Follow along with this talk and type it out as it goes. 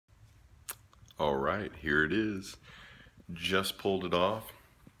All right, here it is. Just pulled it off.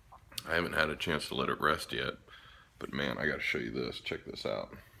 I haven't had a chance to let it rest yet, but man, I gotta show you this. Check this out.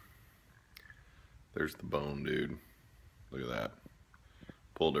 There's the bone, dude. Look at that.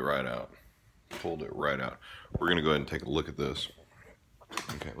 Pulled it right out. Pulled it right out. We're gonna go ahead and take a look at this.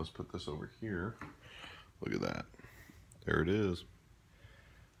 Okay, let's put this over here. Look at that. There it is.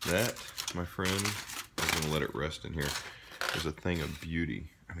 That, my friend, I'm gonna let it rest in here. Is a thing of beauty.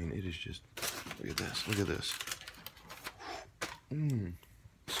 I mean, it is just, look at this, look at this.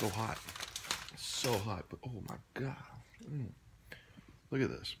 So hot. So hot, but oh my God. Look at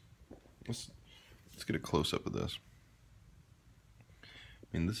this. Let's get a close up of this.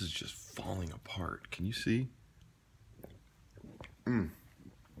 I mean, this is just falling apart. Can you see?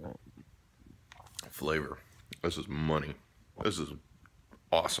 Flavor. This is money. This is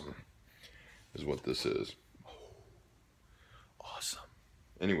awesome, is what this is. Awesome.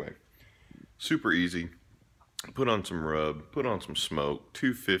 Anyway, super easy. Put on some rub, put on some smoke,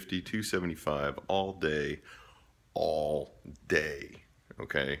 250, 275 all day,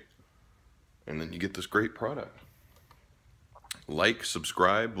 okay? And then you get this great product. Like,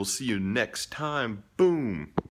 subscribe, we'll see you next time. Boom.